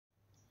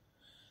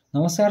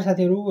नमस्कार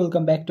साथीहरु,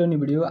 welcome back to new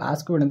video.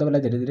 आजको भिडियोमा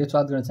तपाईलाई धेरै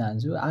स्वागत गर्न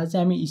चाहन्छु। आज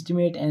चाहिँ हामी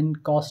एस्टिमेट एन्ड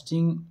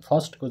कस्टिङ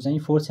फर्स्टको चाहिँ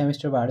 4th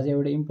सेमेस्टरबाट चाहिँ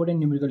एउटा इम्पोर्टेन्ट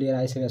न्युमेरिकल लिएर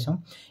आइसकेका छौं।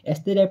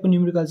 यस्तै टाइपको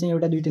न्युमेरिकल चाहिँ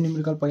एउटा दुईटा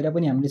न्युमेरिकल पहिला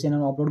पनि हामीले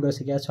च्यानलमा अपलोड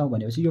गरिसकेका छौं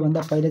भनेपछि यो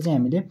भन्दा पहिला चाहिँ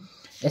हामीले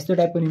यस्तो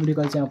टाइपको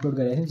न्युमेरिकल चाहिँ अपलोड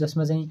गरेका थियौं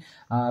जसमा चाहिँ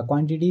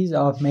क्वान्टिटिज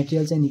अफ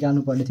मटेरियल चाहिँ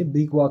निकाल्नु पर्ने थियो,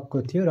 ब्रिक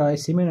वर्कको थियो र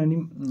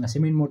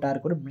सिमेन्ट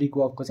मोटारको र ब्रिक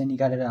वर्कको चाहिँ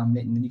निकालेर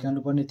हामीले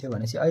निकाल्नु पर्ने थियो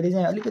भनेपछि अहिले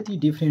चाहिँ अलिकति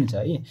डिफरेन्ट छ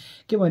है।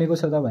 के भनेको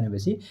छ त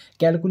भनेपछि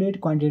calculate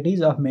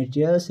quantities of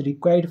materials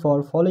required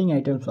for following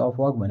items of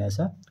work भनेको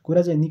छ।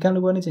 कुरा चाहिँ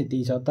निकाल्नु पर्ने चाहिँ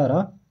त्यही छ, तर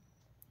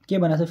के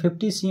भनेको छ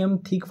 50 cm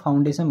थिक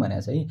फाउन्डेसन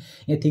भनेको छ है।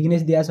 यहाँ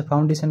थिकनेस दिएको छ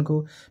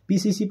फाउन्डेसनको,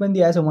 पीसीसी पनि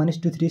दिएको छ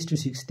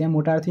 1:3:6। त्यहाँ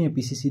मोटार थियो, यहाँ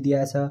पीसीसी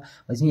दिएको छ।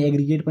 पछि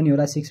एग्रिगेट पनि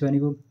होला 6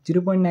 भनेको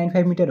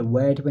 0.95 मिटर,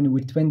 वाइड पनि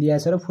विड्थ पनि दिएको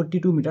छ र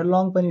 42 मिटर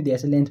लङ पनि दिएको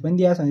छ, लेन्थ पनि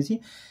दिएको छ भनेपछि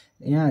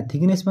यहाँ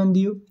थिकनेस पनि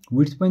दियो,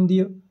 विड्थ पनि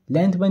दियो,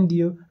 लेन्थ पनि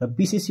दियो र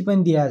पीसीसी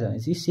पनि दिएको छ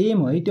भनेपछि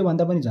सेम है। त्यो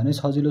भन्दा पनि झनै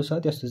सजिलो छ,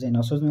 त्यस्तो चाहिँ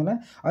नसोच्नु होला।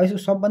 अहिले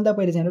सबभन्दा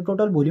पहिले चाहिँ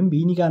टोटल भोल्युम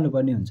भी निकाल्नु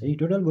पर्ने हुन्छ है।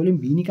 टोटल भोल्युम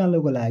भी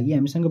निकाल्नको लागि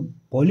हामीसँग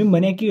भोल्युम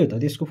भने के हो त,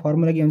 त्यसको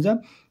फर्मुला के हुन्छ,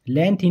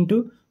 length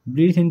into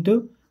breadth into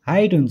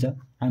height हुन्छ।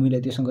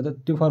 हामीलाई त्योसँग त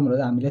त्यो फर्मुला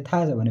त हामीलाई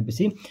थाहा छ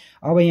भनेपछि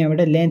अब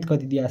यहाँबाट लेन्थ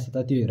कति दिएको छ त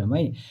त्यो हेरौँ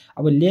है।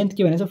 अब लेन्थ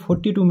के भनेको छ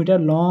 42 मिटर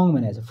लङ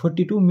भनेको छ।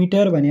 42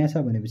 मिटर भनेको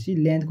छ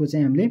भनेपछि लेन्थको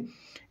चाहिँ हामीले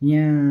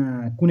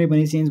यहाँ कुनै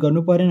पनि चेन्ज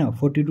गर्नु परेन,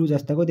 42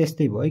 जस्ताको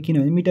त्यस्तै भयो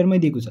किनभने मिटरमै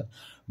दिएको छ।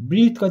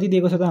 ब्रेथ कति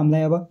दिएको छ त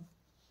हामीलाई, अब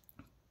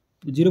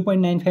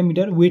 0.95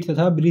 मिटर, विड्थ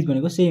अथवा ब्रेथ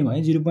भनेको सेम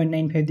है।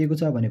 0.95 दिएको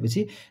छ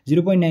भनेपछि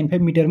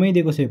 0.95 मिटरमै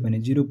दिएको छ भने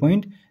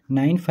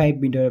 0.95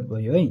 मिटर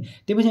भयो है।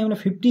 त्यसपछि हामीलाई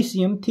 50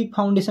 cm थिक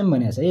फाउन्डेसन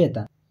भनेको छ है।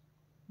 यता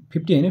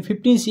 50 हैन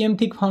 15 cm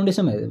थिक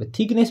फाउन्डेसन भनेको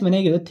थिकनेस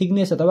भनेको हो,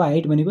 थिकनेस अथवा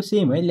हाइट भनेको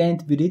सेम है।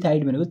 लेन्थ ब्रेथ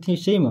हाइट भनेको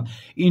सेम हो।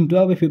 इन्टु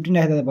अब 15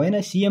 राख्दा त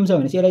भएन, सीएम छ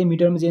भनेपछि यसलाई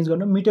मिटरमा चेन्ज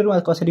गर्नु। मिटरमा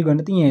कसरी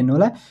गर्ने त यहाँ हेर्नु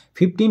होला,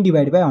 15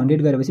 डिभाइड बाइ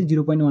 100 गरेपछि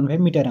 0.15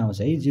 मिटर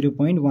आउँछ है।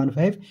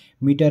 0.15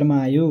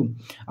 मिटरमा आयो।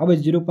 अब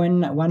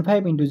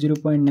 0.15 इन्टु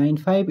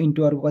 0.95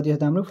 इन्टु अर्को कति छ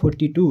त हाम्रो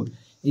 42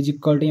 इज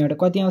इक्वल टु यहाँबाट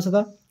कति आउँछ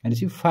त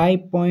भनेपछि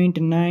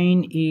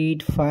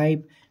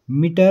 5.985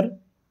 मिटर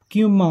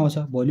क्युबमा आउँछ।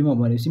 भोल्युममा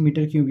भनेपछि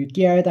मिटर क्युब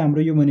के आयो त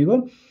हाम्रो,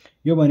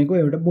 यो भनेको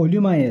एउटा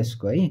भोल्युम आयो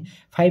यसको है।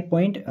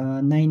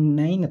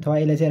 5.99 अथवा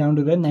यसलाई चाहिँ राउन्ड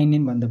गरेर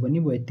 99 भन्दा पनि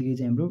भयो, यतिकै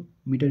चाहिँ हाम्रो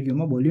मिटर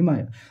क्युबमा भोल्युम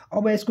आयो।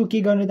 अब यसको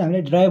के गर्ने त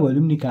हामीले ड्राई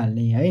भोल्युम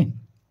निकाल्ने है।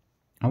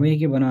 अब यो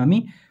के भनौँ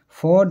हामी,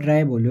 for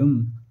dry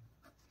volume.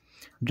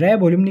 Dry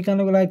volume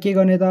निकाल्नको लागि के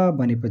गर्ने त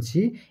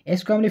भनेपछि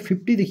यसको हामीले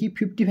 50 देखि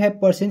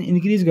 55%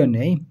 इन्क्रिज गर्ने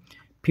है।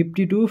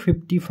 50 to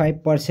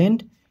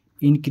 55%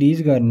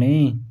 इन्क्रिज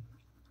गर्ने,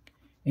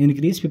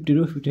 इन्क्रिज 50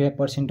 to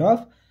 55%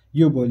 अफ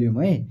यो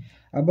भोल्युम है।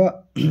 अब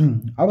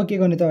के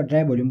गर्ने त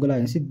ड्राई भोल्युमको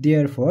लागि चाहिँ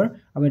देयरफोर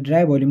अब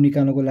ड्राई भोल्युम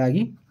निकाल्नको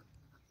लागि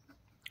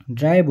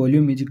dry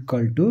volume is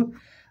equal to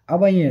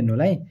अब यहाँ हेर्नु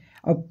होला है।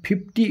 अब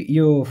 50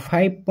 यो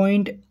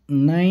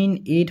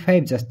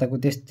 5.985 जस्ताको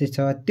त्यस्तै छ।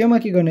 त्योमा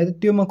के गर्ने त,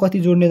 त्योमा कति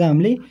जोड्ने त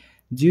हामीले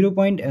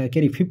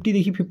 50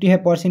 देखि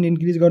 55%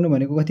 इन्क्रिज गर्नु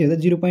भनेको कति हो त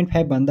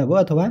 0.5 भन्दा भयो,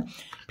 अथवा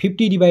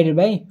 50 डिभाइडेड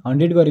बाई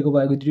 100 गरेको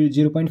भएको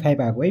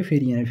 0.5 आएको है।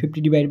 फेरि यहाँ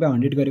 50 डिभाइड बाई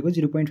 100 गरेको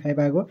 0.5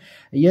 आएको।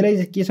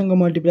 यसलाई केसँग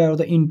मल्टिप्लाई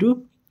गर्दा इन्टु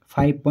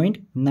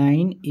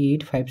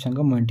 5.985 सँग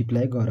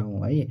मल्टिप्लाई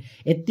गरौँ है।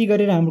 यति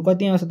गरेर हाम्रो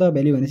कति आउँछ त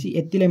भ्यालु भनेपछि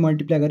यतिलाई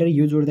मल्टिप्लाई गरेर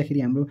यो जोड्दाखेरि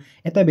हाम्रो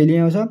यता भ्यालु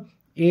आउँछ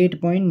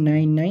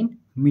 8.99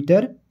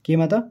 मिटर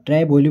केमा त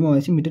ड्राई भोल्युम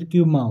भनेपछि मिटर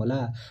क्युबमा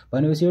होला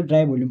भनेपछि यो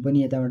ड्राई भोल्युम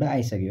पनि यताबाट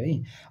आइसक्यो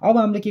है। अब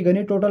हामीले के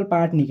गर्ने, टोटल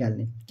पार्ट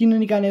निकाल्ने। किन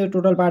निकाल्ने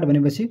टोटल पार्ट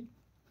भनेपछि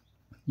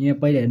यहाँ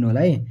पहिला हेर्नु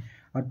होला है,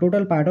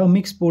 total part of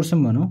mix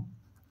portion भनौँ,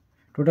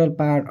 total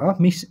part of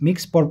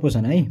mix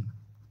proportion है।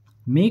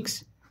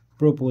 मिक्स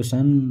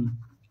प्रोपोर्सन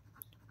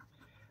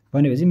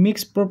भनेपछि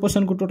मिक्स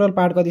प्रोपोर्सनको टोटल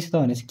पार्ट कति छ त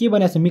भनेपछि के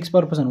भनेको छ, मिक्स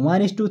प्रोपोर्सन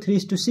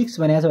 1:3:6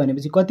 भनेको छ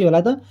भनेपछि कति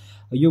होला त,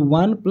 यो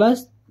 1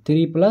 +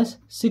 3 +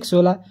 6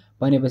 होला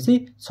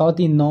भनेपछि 6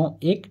 3 9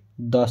 1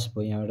 10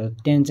 भयो। यहाँबाट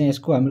 10 चाहिँ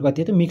यसको हाम्रो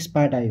कति त मिक्स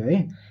पार्ट आयो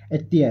है,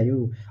 यति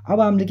आयो। अब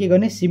हामीले के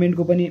गर्ने,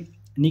 सिमेन्टको पनि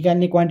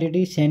निकाल्ने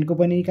क्वान्टिटी, स्यान्डको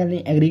पनि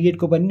निकाल्ने,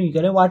 एग्रिगेटको पनि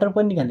निकाल्ने, वाटर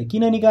पनि निकाल्ने।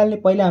 किन निकाल्ने,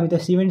 पहिला हामी त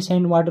सिमेन्ट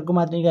स्यान्ड वाटरको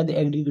मात्र निकाल्दै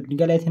एग्रिगेट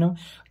निकालेको थिएनौँ।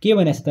 के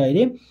भनेको छ त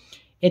अहिले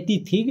यति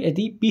थिक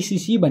यति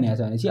पीसीसी भनेको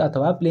छ भनेपछि,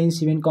 अथवा प्लेन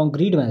सिमेन्ट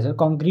कङ्क्रिट भनेको छ,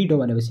 कङ्क्रिट हो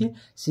भनेपछि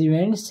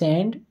सिमेन्ट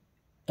स्यान्ड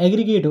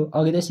एग्रिगेट हो।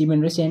 अघि त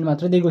सिमेन्ट र स्यान्ड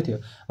मात्र दिएको थियो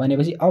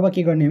भनेपछि अब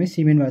के गर्ने हामी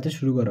सिमेन्टबाट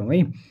सुरु गरौँ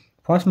है।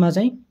 फर्स्टमा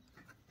चाहिँ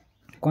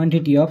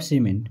quantity of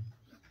cement,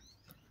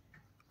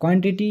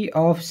 quantity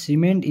of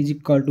cement is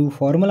equal to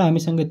formula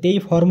हामीसँग त्यही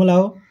फर्मुला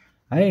हो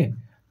है,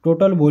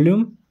 टोटल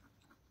भोल्युम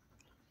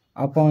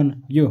अपन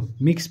यो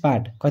मिक्स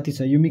पार्ट कति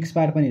छ, यो मिक्स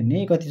पार्ट पनि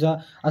हेर्ने कति छ।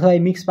 अथवा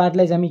यो मिक्स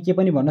पार्टलाई चाहिँ हामी के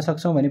पनि भन्न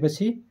सक्छौँ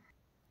भनेपछि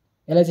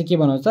यसलाई चाहिँ के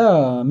भनौँ त,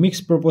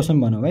 मिक्स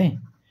प्रोपोर्सन भनौँ है।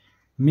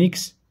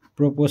 मिक्स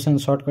प्रोपोर्सन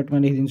सर्टकटमा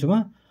लेखिदिन्छु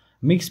म,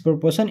 mix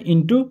proportion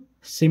into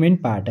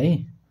cement part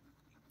है।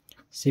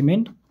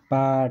 सिमेन्ट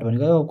पार्ट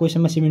भनेको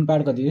क्वेसनमा सिमेन्ट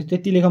पार्ट कति हो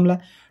त्यति लेखौँला।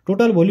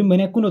 टोटल भोल्युम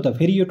भनेको कुन हो त,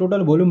 फेरि यो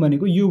टोटल भोल्युम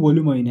भनेको यो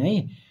भोल्युम होइन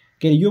है,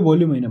 के अरे यो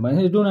भोल्युम होइन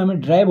भने जुन हामी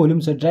ड्राई भोल्युम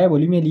छ, ड्राई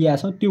भोल्युम यहाँ लिएका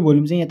छौँ त्यो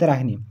भोल्युम चाहिँ यता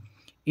राख्ने।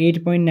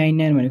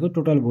 8.99 भनेको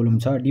टोटल भोल्युम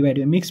छ, डिभाइड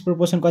बाइ मिक्स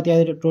प्रोपोर्सन कति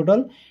आयो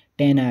टोटल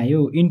 10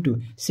 आयो इन्टु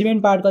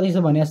सिमेन्ट पार्ट कति छ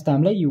भने जस्तो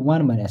हामीलाई यो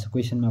 1 भनेको छ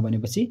क्वेसनमा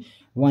भनेपछि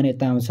 1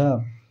 यता आउँछ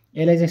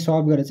यसलाई चाहिँ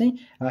सल्भ गरेर चाहिँ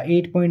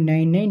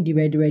 8.99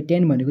 डिभाइडेड बाइ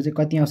 10 भनेको चाहिँ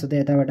कति आउँछ त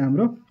यताबाट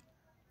हाम्रो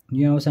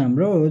यो आउँछ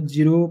हाम्रो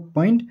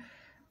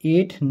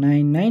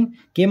 0.899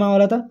 केमा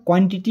होला त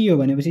क्वान्टिटी हो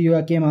भनेपछि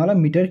यो केमा होला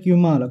मिटर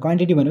क्युबमा होला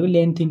क्वान्टिटी भनेको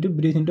length into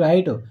breadth into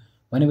height हो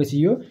भनेपछि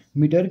यो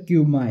मिटर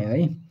क्युबमा आयो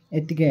है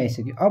यतिकै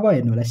आइसक्यो अब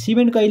हेर्नु होला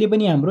सिमेन्ट कहिले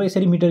पनि हाम्रो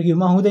यसरी मिटर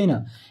क्युबमा हुँदैन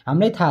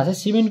हामीलाई थाहा छ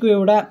सिमेन्टको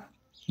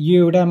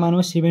एउटा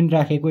मानौ सिमेन्ट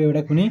राखेको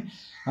एउटा कुनै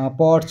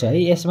पट छ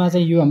है यसमा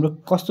चाहिँ यो हाम्रो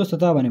कस्तो छ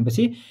त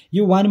भनेपछि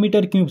यो 1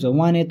 मिटर क्युब छ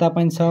 1 यता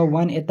पनि छ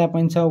 1 यता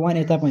पनि छ 1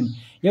 यता पनि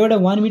एउटा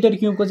 1 मिटर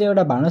क्युबको चाहिँ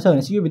एउटा भाँडो छ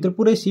भनेपछि यो भित्र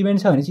पुरै सिमेन्ट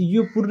छ भनेपछि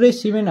यो पुरै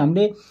सिमेन्ट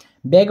हामीले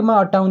ब्यागमा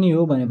अटाउने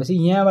हो भनेपछि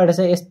यहाँबाट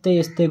चाहिँ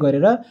यस्तै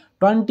गरेर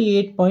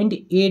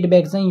 28.8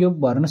 ब्याग चाहिँ यो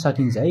भर्न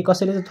सकिन्छ है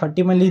कसैले चाहिँ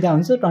 30 मा लिँदा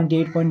हुन्छ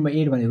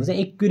 28.8 भनेको चाहिँ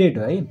एक्युरेट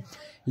हो है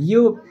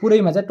यो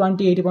पुरैमा चाहिँ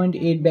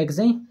 28.8 ब्याग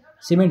चाहिँ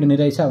सिमेन्ट हुने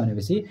रहेछ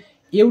भनेपछि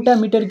एउटा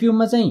मिटर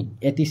क्युबमा चाहिँ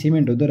यति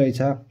सिमेन्ट हुँदो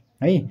रहेछ है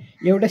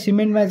एउटा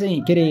सिमेन्टमा चाहिँ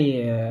के रे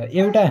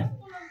एउटा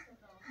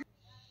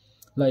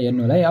ल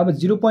हेर्नु होला है अब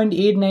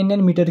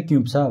 0.899 मिटर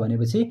क्युब छ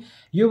भनेपछि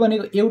यो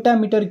भनेको एउटा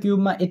मिटर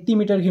क्युबमा यति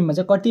मिटर क्युबमा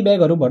चाहिँ कति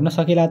ब्यागहरु भर्न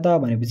सकेला त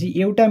भनेपछि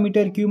एउटा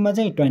मिटर क्युबमा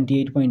चाहिँ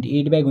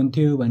 28.8 ब्याग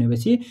हुन्थ्यो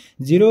भनेपछि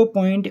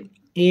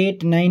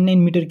 0.899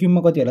 मिटर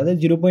क्युबमा कति होला त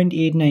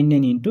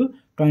 0.899 इन्टु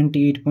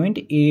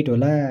 28.8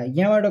 होला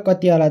यहाँबाट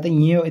कति होला त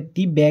यो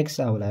यति ब्याग्स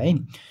होला है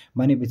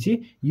भनेपछि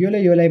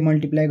योलाई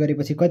मल्टिप्लाई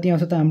गरेपछि कति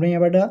आउँछ त हाम्रो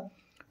यहाँबाट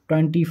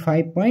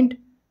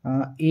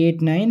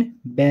 25.89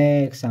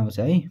 ब्याग्स आउँछ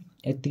है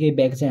यतिकै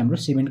ब्याग चाहिँ हाम्रो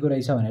सिमेन्टको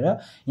रहेछ भनेर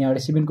यहाँबाट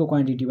सिमेन्टको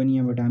क्वान्टिटी पनि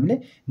यहाँबाट हामीले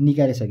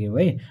निकालिसक्यौं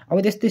है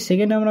अब त्यस्तै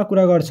सेकेन्ड नम्बरमा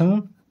कुरा गर्छौं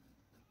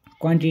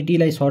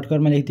क्वान्टिटीलाई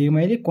सर्टकटमा लेखिदिएको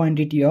मैले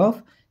क्वान्टिटी अफ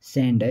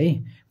स्यान्ड है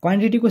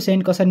क्वान्टिटीको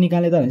स्यान्ड कसरी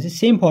निकाल्ने त भनेपछि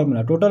same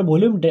formula total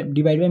volume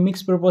divide by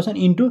mix proportion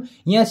into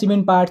यहाँ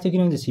सिमेन्ट पार्ट थियो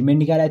किनभने सिमेन्ट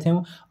निकालेको थियौं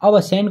अब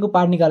स्यान्डको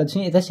पार्ट निकालेपछि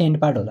यता स्यान्ड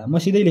पार्ट होला म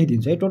सिधै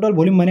लेखिदिन्छु है टोटल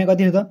भोल्युम भने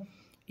कति हो त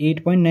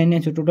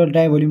 8.99 छ total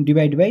dry volume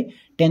divide by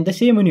 10 त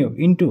सेम हुने हो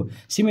इन्टु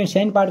सिमेन्ट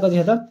स्यान्ड पार्ट कति छ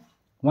त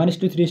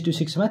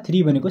 1:3:6 मा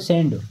 3 भनेको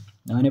स्यान्ड हो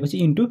भनेपछि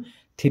इन्टु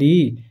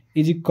 3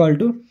 इज इक्वल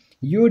टु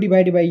यो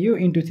डिभाइड बाइ यो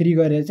इन्टु 3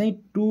 गरेर चाहिँ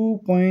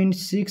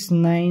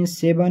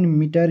 2.697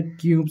 मिटर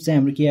क्युब चाहिँ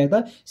हाम्रो के आयो त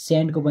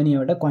स्यान्डको पनि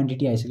एउटा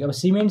क्वान्टिटी आइसक्यो अब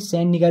सिमेन्ट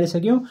स्यान्ड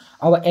निकालिसक्यौं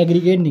अब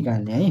एग्रिगेट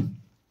निकाल्ने है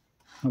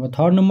अब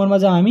थर्ड नम्बरमा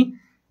जाउँ हामी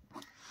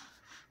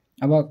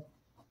अब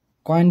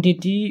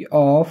क्वान्टिटी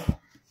अफ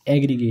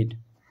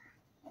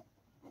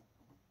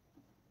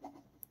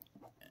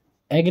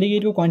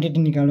एग्रिगेटको क्वान्टिटी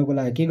निकाल्नुको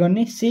लागि के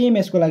गर्ने सेम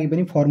यसको लागि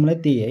पनि फर्मुला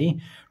त्यही है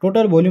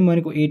टोटल भोल्युम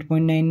भनेको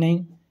 8.99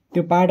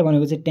 त्यो पार्ट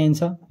भनेको चाहिँ 10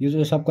 छ यो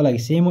चाहिँ सबको लागि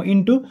सेम हो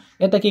इन्टु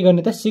यता के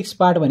गर्ने त 6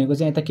 पार्ट भनेको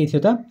चाहिँ यता के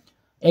थियो त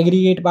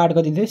एग्रिगेट पार्ट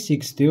कति थियो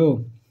 6 थियो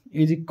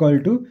इज इक्वल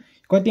टु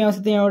कति आउँछ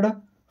त यहाँबाट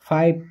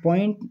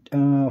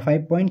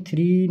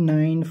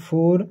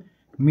 5.394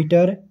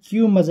 मिटर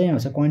क्युबमा चाहिँ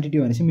आउँछ क्वान्टिटी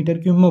भनेपछि मिटर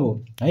क्युबमा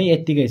भयो है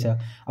यतिकै छ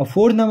अब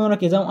फोर्थ नम्बरमा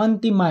के जाउँ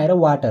अन्तिममा आएर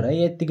वाटर है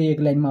यतिकै एक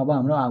लाइनमा अब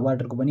हाम्रो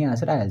वाटरको पनि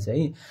आन्सर आइहाल्छ है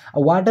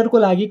अब वाटरको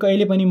लागि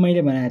कहिले पनि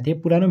मैले भनेको थिएँ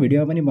पुरानो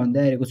भिडियोमा पनि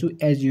भन्दै आएको छु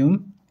assume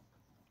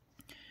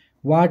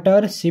water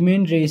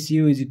cement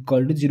ratio is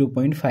equal to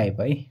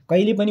 0.5 है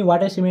कहिले पनि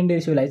वाटर सिमेन्ट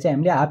रेशियोलाई चाहिँ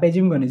हामीले हाफ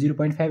एज्युम गर्ने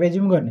 0.5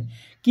 एज्युम गर्ने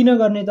किन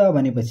गर्ने त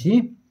भनेपछि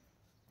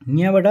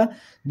यहाँबाट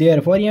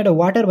देयरफोर यहाँबाट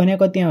वाटर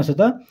भनेको कति आउँछ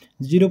त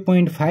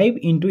 0.5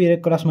 इन्टु यो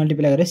क्रस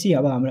मल्टिप्लाई गरेर सी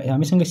अब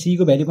हामीसँग सी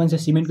को भ्यालु पनि छ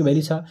सिमेन्टको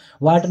भ्यालु छ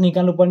वाटर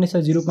निकाल्नु पर्ने छ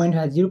 0.5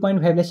 लाई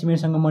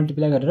सिमेन्टसँग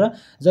मल्टिप्लाई गरेर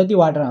जति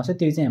वाटर आउँछ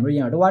त्यो चाहिँ हाम्रो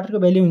यहाँबाट वाटरको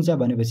भ्यालु हुन्छ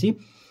भनेपछि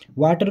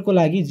वाटरको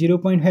लागि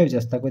 0.5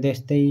 जस्ताको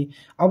त्यस्तै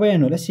अब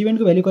हेर्नु होला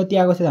सिमेन्टको भ्यालु कति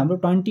आएको थियो हाम्रो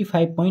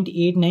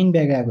 25.89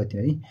 ब्याग आएको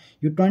थियो है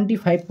यो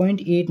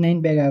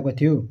 25.89 ब्याग आएको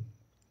थियो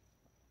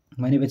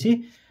भनेपछि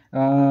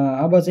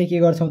अब चाहिँ के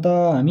गर्छौं त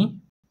हामी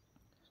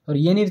र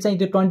यहाँनिर चाहिँ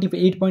त्यो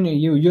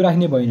 28 यो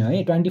राख्ने भएन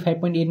है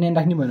 25.89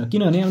 राख्ने भएन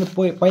किनभने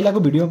हामीले पहिलाको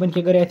भिडियोमा पनि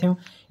के गरेका थियौं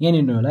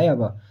यहाँनिर होला है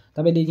अब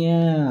तपाईले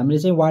यहाँ हामीले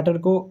चाहिँ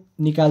वाटरको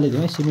निकाल्दै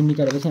थियौं सिमेन्ट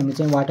निकालेपछि हामीले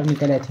चाहिँ वाटर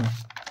निकालेका थियौं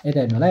यता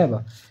हेर्नु होला है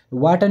अब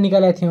वाटर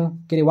निकालेका थियौं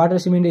के रे वाटर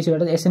सिमेन्ट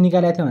रेशियोबाट यसै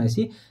निकालेका थियौं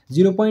भनेपछि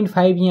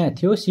 0.5 यहाँ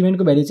थियो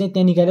सिमेन्टको भ्यालु चाहिँ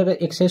त्यहाँ निकालेर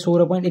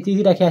 116 पॉइन्ट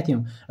यति राखेका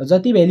थियौं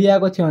जति भ्यालु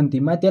आएको थियो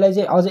अन्तिममा त्यसलाई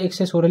चाहिँ अझ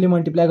 116 ले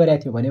मल्टिप्लाई गरेका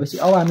थियौं भनेपछि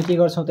अब हामी के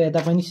गर्छौं त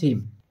यता पनि सेम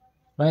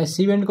र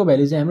सिमेन्टको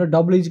भ्यालु चाहिँ हाम्रो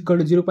W =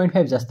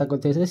 0.5 जस्ताको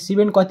थियो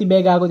सिमेन्ट कति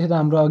ब्याग आएको थियो त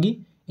हाम्रो अघि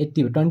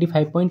यति हो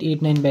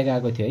 25.89 ब्याग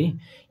आएको थियो है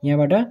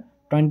यहाँबाट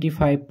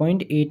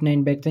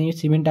 25.89 ब्याग चाहिँ यो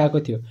सिमेन्ट आएको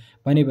थियो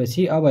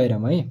भनेपछि अब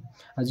हेरौँ है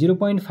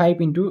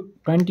 0.5 इन्टु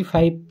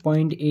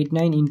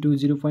 25.89 इन्टु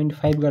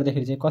 0.5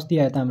 गर्दाखेरि चाहिँ कति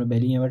आयो त हाम्रो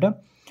भ्यालु यहाँबाट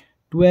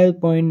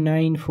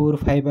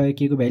 12.945 आयो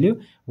के को भ्यालु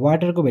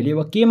वाटरको भ्यालु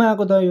अब केमा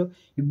आएको त यो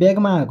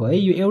ब्यागमा आएको है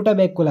यो एउटा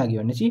ब्यागको लागि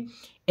भनेपछि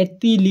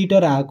यति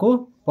लिटर आएको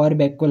पर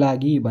ब्यागको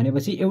लागि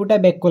भनेपछि एउटा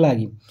ब्यागको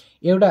लागि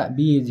एउटा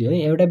बीएजी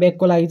है एउटा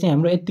ब्यागको लागि चाहिँ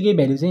हाम्रो यतिकै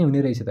भ्यालु चाहिँ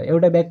हुने रहेछ त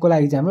एउटा ब्यागको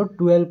लागि चाहिँ हाम्रो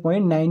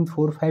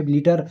 12.945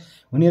 लिटर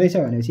हुने रहेछ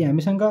भनेपछि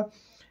हामीसँग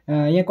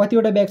यहाँ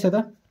कतिवटा ब्याग छ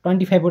त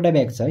 25 वटा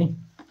ब्याग छ है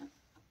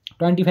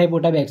 25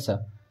 वटा ब्याग छ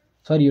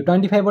सरी यो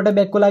 25 वटा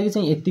ब्यागको लागि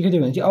चाहिँ यतिकै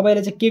थियो भने चाहिँ अब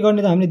यसले चाहिँ के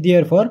गर्ने त हामीले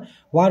देयरफोर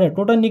वाटर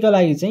टोटल निको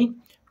लागि चाहिँ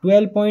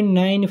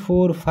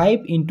 12.945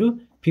 *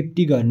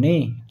 50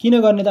 गर्ने। किन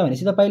गर्ने त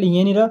भनेपछि तपाईले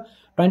यहाँनिर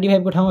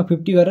 25 को ठाउँमा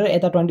 50 गरेर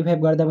यता 25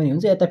 गर्दा पनि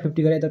हुन्छ, यता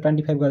 50 गरेर यता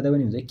 25 गर्दा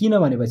पनि हुन्छ। किन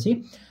भनेपछि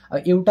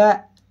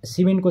एउटा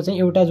सिमेन्टको चाहिँ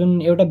एउटा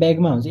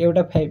ब्यागमा हुन्छ,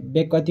 एउटा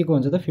ब्याग कतिको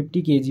हुन्छ त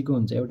 50 केजी को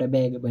हुन्छ एउटा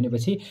ब्याग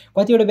भनेपछि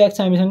कतिवटा ब्याग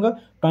छ हामीसँग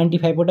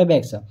 25 वटा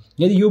ब्याग छ।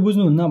 यदि यो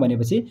बुझ्नुहुन्न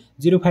भनेपछि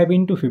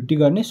 0.5 * 50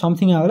 गर्ने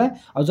समथिङ आउला।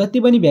 अब जति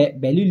पनि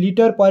भ्यालु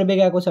लिटर पर ब्याग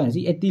आएको छ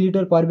भनेपछि यति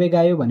लिटर पर ब्याग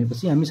आयो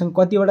भनेपछि हामीसँग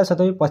कतिवटा छ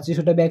त 25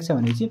 वटा ब्याग छ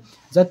भनेपछि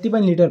जति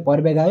पनि लिटर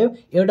पर ब्याग आयो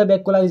एउटा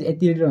ब्यागको लागि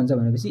यति लिटर हुन्छ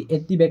भनेपछि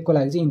यति ब्यागको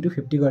लागि चाहिँ *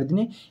 50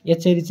 गरिदिने।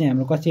 यसरी चाहिँ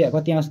हाम्रो कति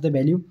आउँछ त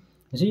भ्यालु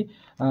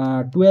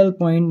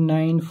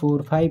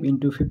 12.945 *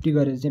 50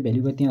 गरेर चाहिँ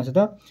भ्यालु कति आउँछ त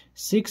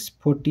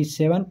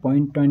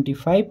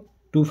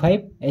 647.2525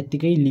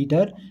 यतिकै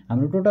लिटर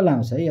हाम्रो टोटल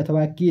आउँछ है,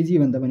 अथवा केजी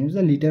भन्दा पनि हुन्छ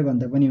लिटर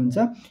भन्दा पनि हुन्छ,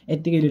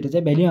 यतिकै लिटर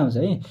चाहिँ भ्यालु आउँछ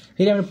है।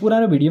 फेरि हाम्रो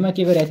पुरानो भिडियोमा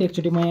के गरेको थियो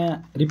एकचोटि म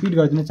यहाँ रिपिट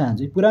गरिदिन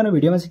चाहन्छु। पुरानो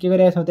भिडियोमा चाहिँ के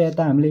गरेका छौँ त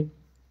यता हामीले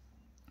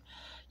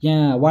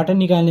यहाँ वाटर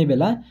निकाल्ने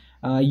बेला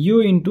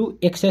यो इन्टु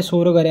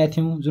 116 गरेका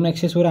थियौँ, जुन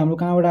 116 हाम्रो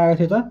कहाँबाट आएको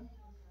थियो त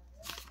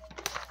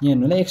यहाँ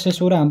हेर्नु ल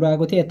 116 हाम्रो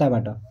आएको थियो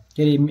यताबाट,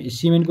 के अरे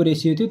सिमेन्टको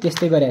रेसियो थियो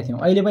त्यस्तै गरेका थियौँ।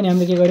 अहिले पनि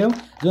हामीले के गर्यौँ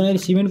जुन अहिले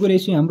सिमेन्टको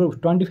रेसियो हाम्रो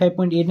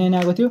 25.89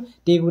 आएको थियो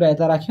त्यही कुरा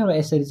यता राख्यौँ र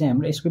यसरी चाहिँ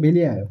हाम्रो यसको भ्यालु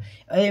आयो।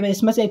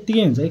 यसमा चाहिँ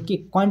यतिकै हुन्छ कि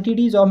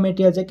क्वान्टिटिज अफ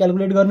मेटेरियल चाहिँ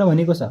क्याल्कुलेट गर्न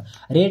भनेको छ।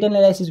 रेट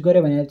एनालाइसिस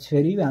गऱ्यो भने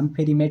फेरि हामी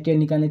फेरि मेटेरियल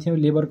निकाल्ने थियौँ,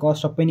 लेबर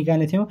कस्ट सबै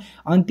निकाल्ने थियौँ,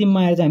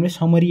 अन्तिममा आएर चाहिँ हामीले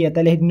समरी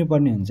यता लेखिदिनु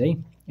पर्ने हुन्छ है।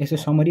 यसको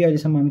समरी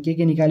अहिलेसम्म हामी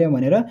के निकाल्यौँ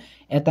भनेर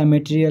यता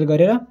मेटेरियल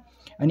गरेर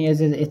अनि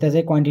यता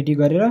चाहिँ क्वान्टिटी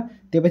गरेर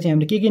त्यसपछि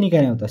हामीले के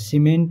निकाल्यौँ त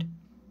सिमेन्ट,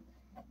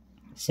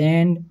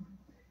 स्यान्ड,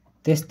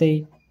 त्यस्तै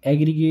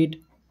एग्रिगेट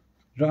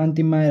र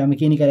अन्तिममा हामी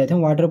के निकालेका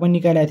थियौँ वाटर पनि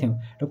निकालेका थियौँ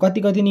र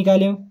कति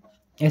निकाल्यौँ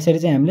यसरी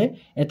चाहिँ हामीले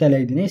यता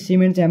ल्याइदिने।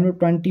 सिमेन्ट चाहिँ हाम्रो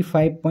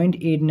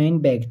 25.89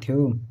 ब्याग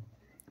थियो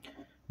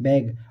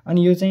ब्याग,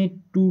 अनि यो चाहिँ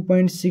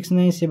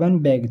 2.697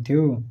 ब्याग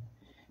थियो,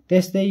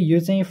 त्यस्तै यो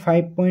चाहिँ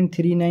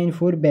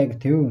 5.394 ब्याग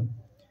थियो,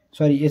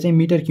 सरी यो चाहिँ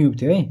मिटर क्युब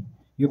थियो है,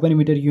 यो पनि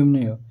मिटर क्युब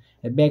नै हो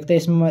ब्याग त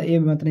यसमा ए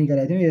मात्र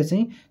निकालेको थियौँ। यो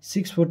चाहिँ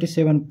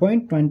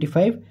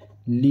 647.25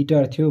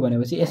 लिटर थियो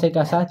भनेपछि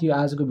यसैका साथ यो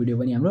आजको भिडियो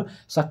पनि हाम्रो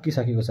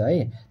सकिसकेको छ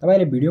है।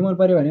 तपाईले भिडियो मन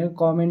पर्यो भने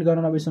कमेन्ट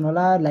गर्न नबिर्सनु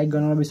होला, लाइक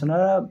गर्न नबिर्सनु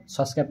होला,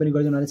 सब्स्क्राइब पनि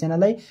गरिदिनु होला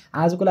च्यानललाई।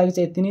 आजको लागि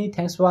चाहिँ यति नै।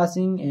 Thanks for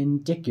watching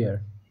and take care.